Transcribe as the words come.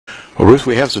Well, Ruth,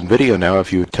 we have some video now.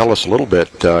 If you tell us a little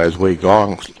bit as we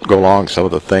go along some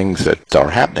of the things that are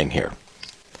happening here.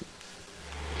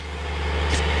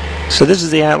 So this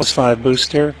is the Atlas V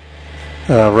booster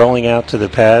rolling out to the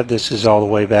pad. This is all the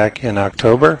way back in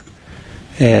October.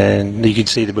 And you can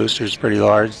see the booster is pretty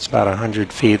large. It's about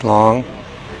 100 feet long.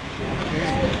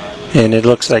 And it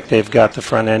looks like they've got the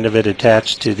front end of it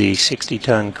attached to the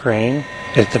 60-ton crane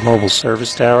at the mobile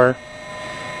service tower.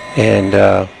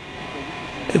 And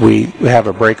we have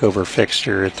a breakover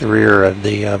fixture at the rear of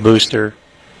the booster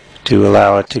to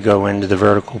allow it to go into the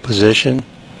vertical position.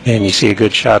 And you see a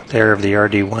good shot there of the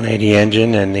RD-180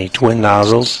 engine and the twin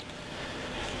nozzles.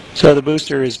 So the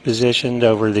booster is positioned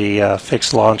over the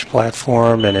fixed launch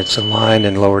platform, and it's aligned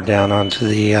and lowered down onto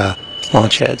the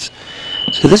launch heads.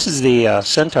 So this is the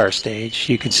Centaur stage.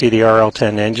 You can see the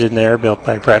RL-10 engine there, built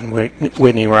by Pratt &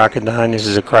 Whitney Rocketdyne. This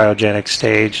is a cryogenic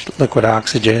stage, liquid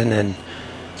oxygen and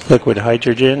liquid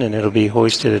hydrogen, and it'll be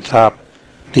hoisted atop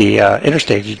the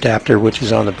interstage adapter, which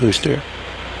is on the booster.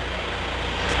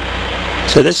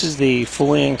 So this is the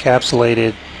fully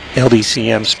encapsulated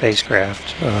LDCM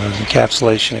spacecraft.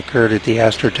 Encapsulation occurred at the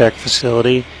Astrotech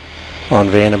facility on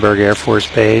Vandenberg Air Force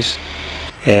Base,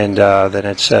 and then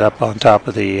it's set up on top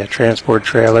of the transport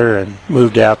trailer and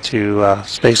moved out to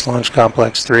Space Launch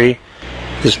Complex 3.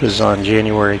 This was on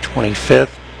January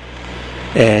 25th,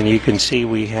 and you can see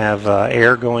we have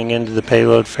air going into the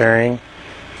payload fairing.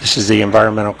 This is the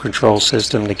environmental control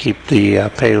system to keep the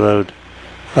payload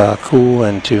cool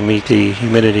and to meet the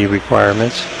humidity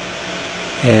requirements.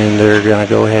 And they're going to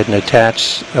go ahead and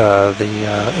attach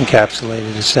the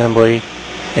encapsulated assembly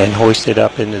and hoist it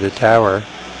up into the tower.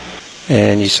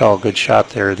 And you saw a good shot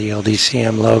there of the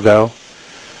LDCM logo.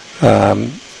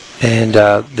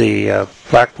 The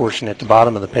black portion at the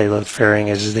bottom of the payload fairing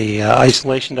is the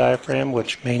isolation diaphragm,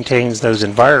 which maintains those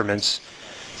environments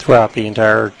throughout the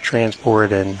entire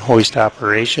transport and hoist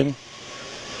operation.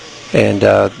 And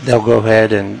they'll go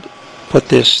ahead and put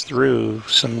this through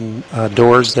some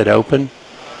doors that open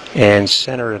and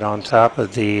center it on top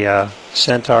of the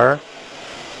Centaur,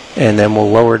 and then we'll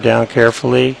lower it down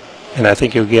carefully, and I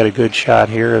think you'll get a good shot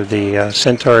here of the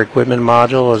Centaur equipment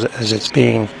module as it's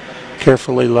being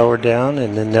carefully lowered down,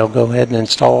 and then they'll go ahead and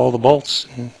install all the bolts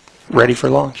and ready for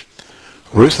launch.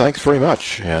 Ruth, thanks very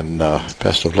much, and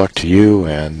best of luck to you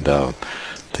and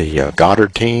the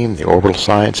Goddard team, the Orbital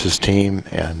Sciences team,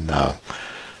 and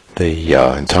the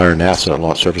entire NASA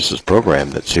Launch Services program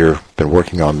that's here, been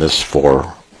working on this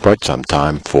for quite some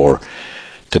time for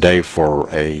today for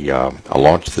a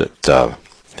launch that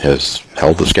has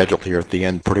held the schedule here at the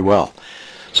end pretty well.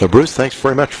 So Bruce, thanks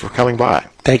very much for coming by.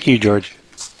 Thank you, George.